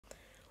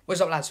What's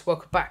up, lads?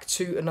 Welcome back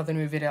to another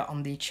new video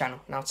on the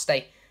channel. Now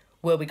today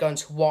we'll be going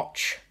to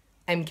watch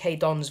MK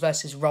Dons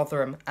versus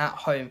Rotherham at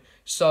home.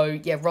 So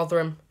yeah,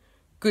 Rotherham,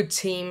 good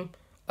team,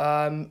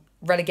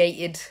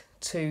 relegated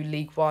to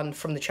League One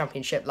from the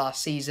Championship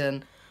last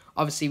season.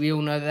 Obviously we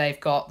all know that they've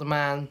got the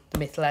man, the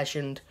myth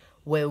legend,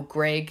 Will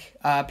Grigg,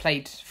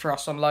 played for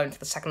us on loan for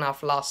the second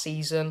half of last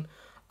season.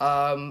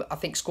 I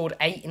think scored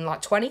 8 in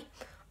like 20.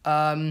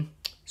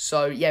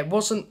 So yeah, it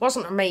wasn't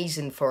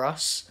amazing for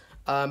us.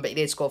 But he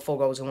did score 4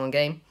 goals in 1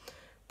 game.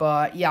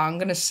 But yeah, I'm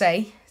going to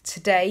say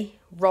today,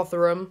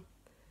 Rotherham,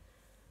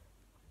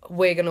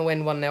 we're going to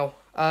win 1-0.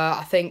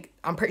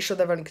 I'm pretty sure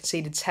they've only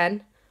conceded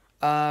 10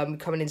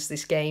 coming into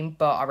this game,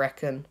 but I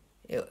reckon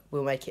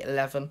we'll make it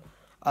 11.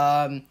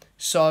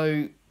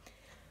 So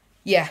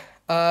yeah,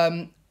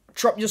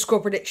 drop your score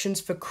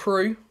predictions for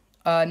Crew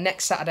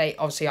next Saturday.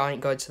 Obviously, I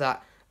ain't going to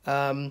that.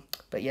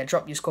 But yeah,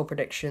 drop your score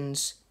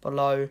predictions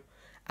below.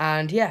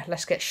 And yeah,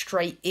 let's get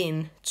straight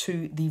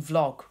into the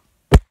vlog.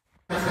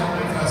 First of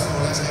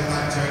all, let's get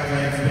back to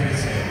great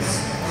communities.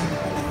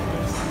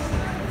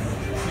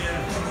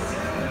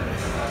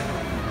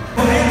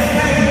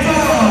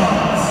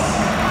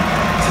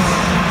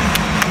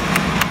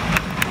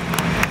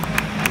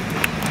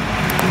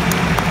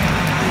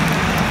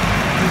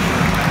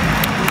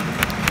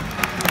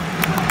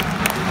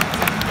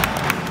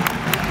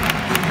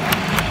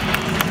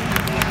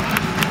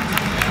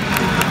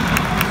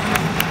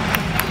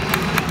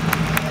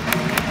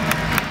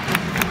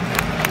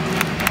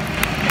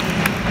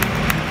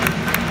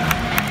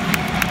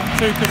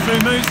 Two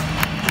Kasumus.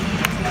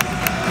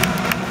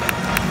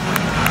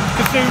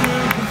 Kasumu.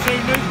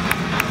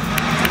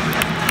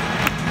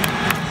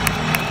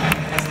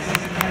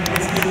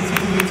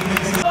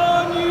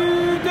 On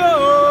you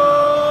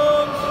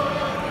Dons!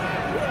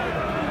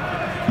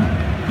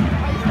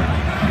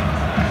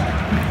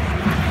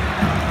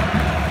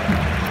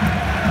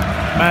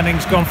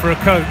 Manning's gone for a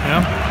coat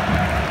now.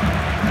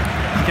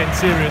 He's getting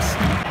serious.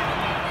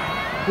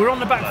 We're on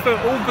the back foot,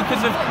 all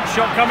because of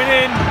shot coming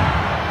in.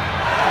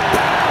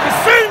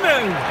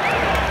 Every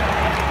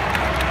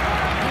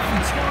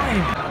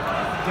time.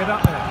 Get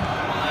up there.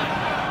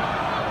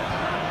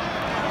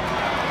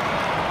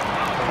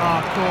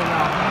 Ah,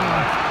 corner.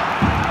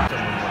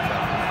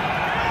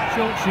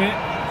 Short shit.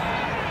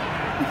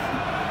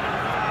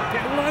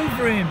 Get all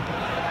over him.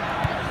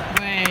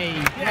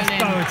 Way. Yes,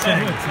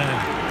 Boateng.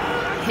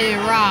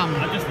 Hiram. I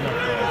just love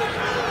those.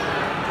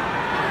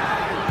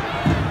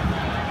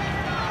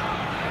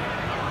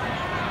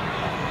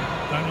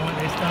 Don't like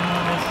this,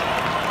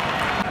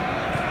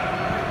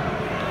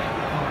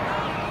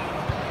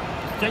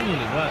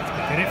 genuinely works.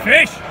 Get it,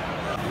 fish!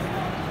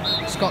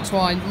 Scott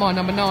Twine, my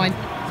number 9.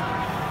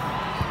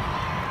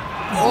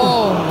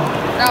 Oh,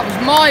 that was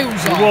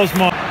miles off. It was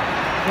my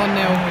 1-0.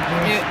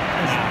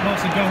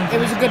 It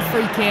was a good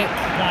free kick,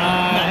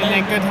 and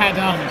then good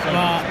header,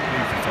 but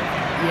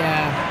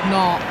yeah,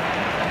 not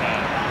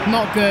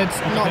good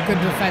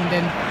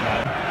defending.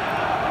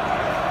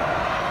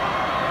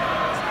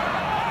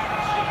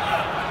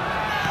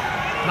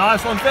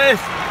 Nice one,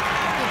 fish!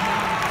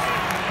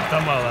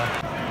 Done well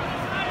there.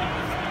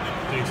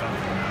 Do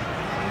something now.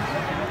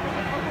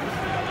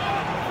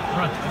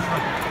 Run, just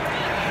run.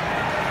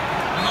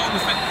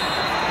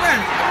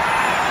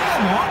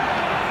 What?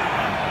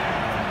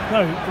 No,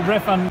 the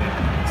ref and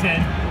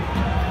 10.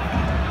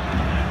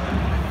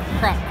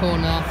 Crap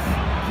corner.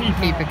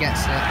 Keeper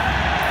gets it.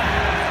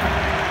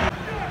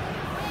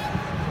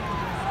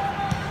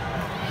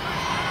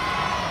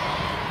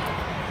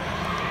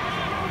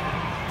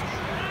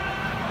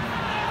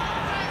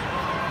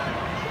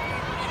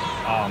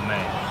 Oh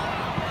man.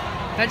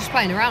 They're just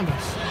playing around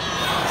us.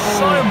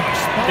 So much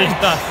space. This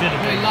dust didn't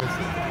Really it?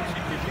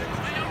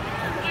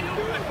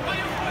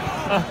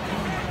 Oh,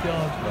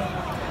 God, bro.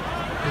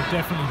 We'll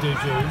definitely do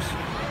Jews.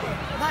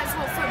 That's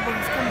what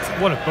football's come to.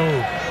 What a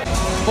ball.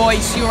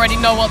 Boys, you already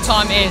know what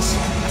time it is.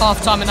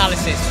 Half-time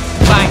analysis.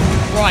 Bang.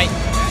 Right.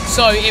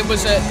 So it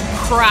was a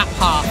crap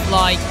half.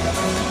 Like,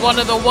 one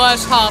of the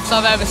worst halves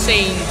I've ever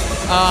seen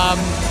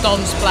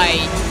Dons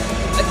play.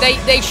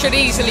 They should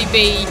easily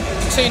be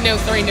 2-0,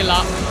 3-0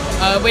 up.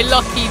 We're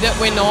lucky that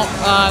we're not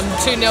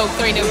 2-0,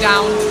 3-0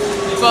 down.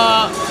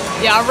 But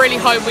yeah, I really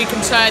hope we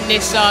can turn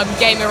this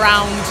game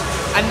around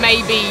and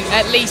maybe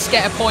at least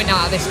get a point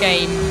out of this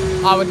game.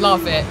 I would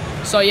love it.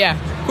 So yeah,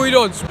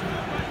 Dons.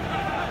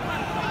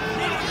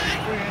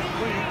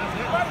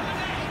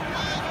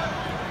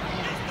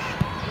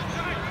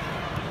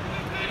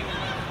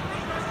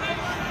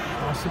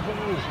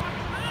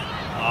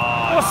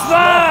 What's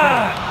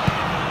that?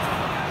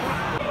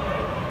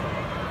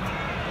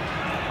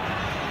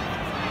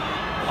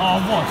 Oh,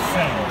 what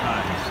save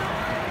that is.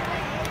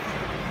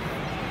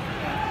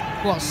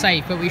 What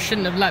save, but we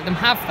shouldn't have let them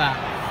have that.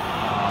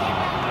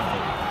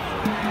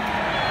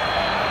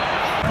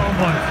 Oh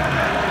my God.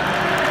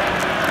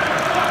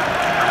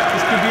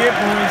 This could be it,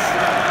 boys.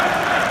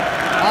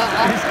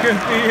 This could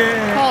be it.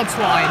 Hard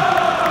Twine.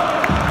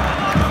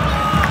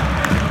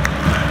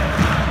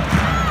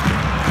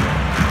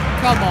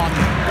 Come on.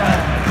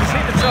 Just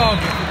hit the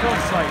target, for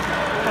God's sake.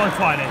 on,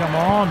 Tiny. Come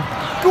on.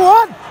 Go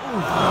on!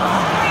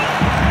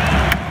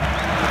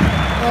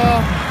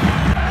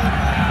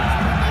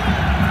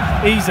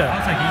 Easer.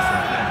 I'll take Easer.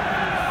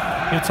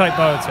 You'll take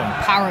Boateng.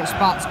 Parrott's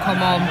butts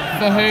come on.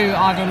 For who?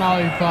 I don't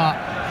know, but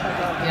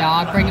yeah,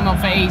 I'd bring him on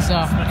for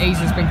Easer.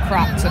 Easer's been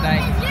crap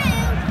today.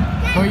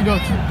 Oh, you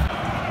don't.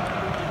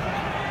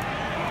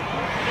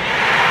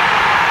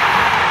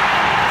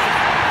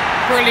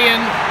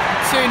 Brilliant.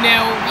 2-0.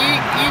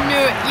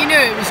 You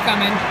knew it was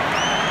coming.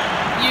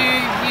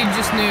 You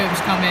just knew it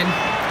was coming.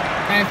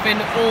 They've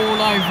been all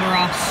over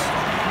us,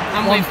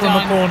 and we've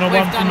done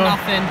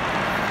nothing.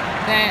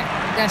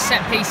 Their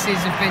set pieces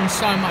have been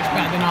so much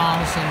better than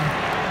ours, and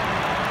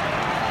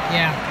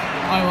yeah,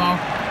 oh well.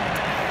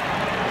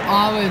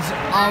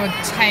 I would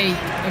take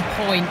a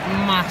point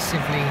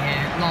massively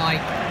here.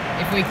 Like,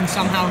 if we can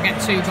somehow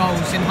get 2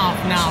 goals in half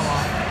an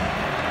hour.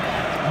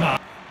 No.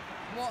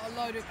 What a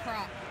load of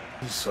crap.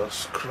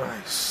 Jesus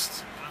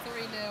Christ.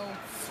 3-0.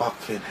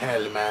 Fucking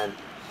hell, man.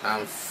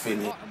 I'm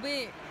finished.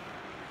 Wait.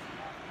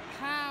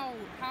 How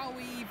are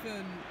we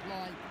even,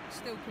 like,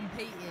 still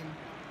competing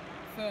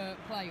for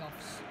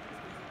playoffs?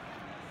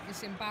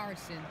 It's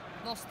embarrassing.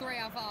 Lost 3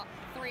 out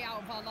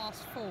of our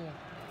last 4.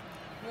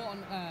 What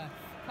on earth?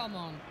 Come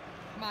on.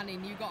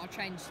 Manning, you got to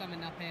change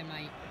something up here,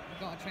 mate. You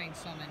got to change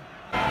something.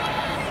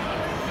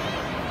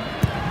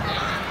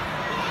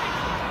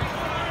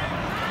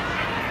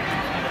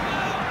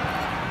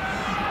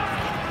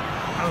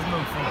 How's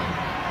no fun?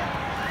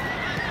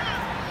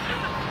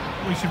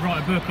 We should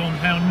write a book on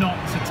how not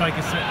to take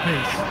a set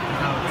piece and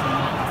how to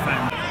not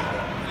defend.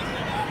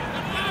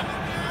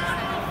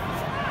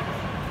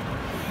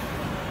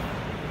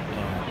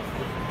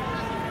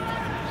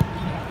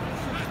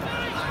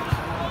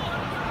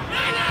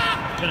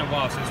 It's been a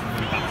while since we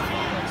moved back to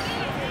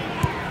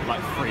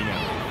like 3-0.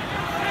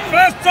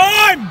 First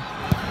time!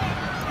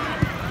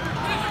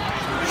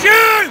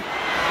 Shoot!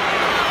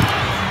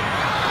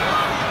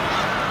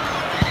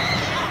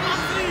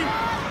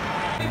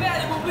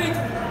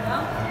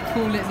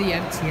 Call it the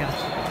emptier.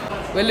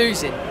 We're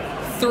losing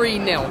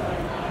 3-0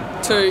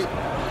 to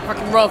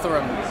fucking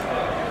Rotherham.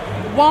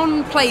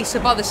 1 place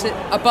above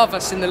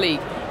us in the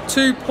league.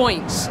 2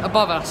 points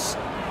above us.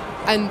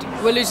 And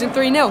we're losing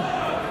 3-0.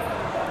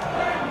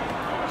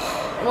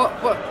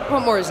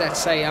 What more is there to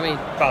say? I mean,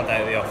 Bad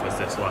day at the office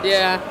this one.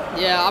 yeah.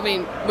 I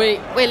mean, we're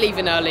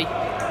leaving early.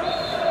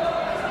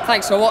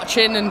 Thanks for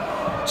watching, and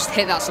just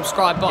hit that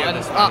subscribe button.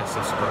 Give this man a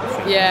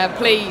subscription. Yeah,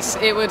 please.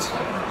 It would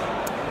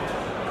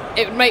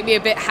make me a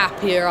bit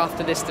happier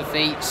after this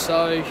defeat.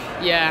 So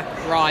yeah,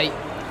 right.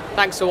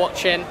 Thanks for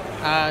watching.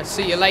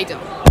 See you later.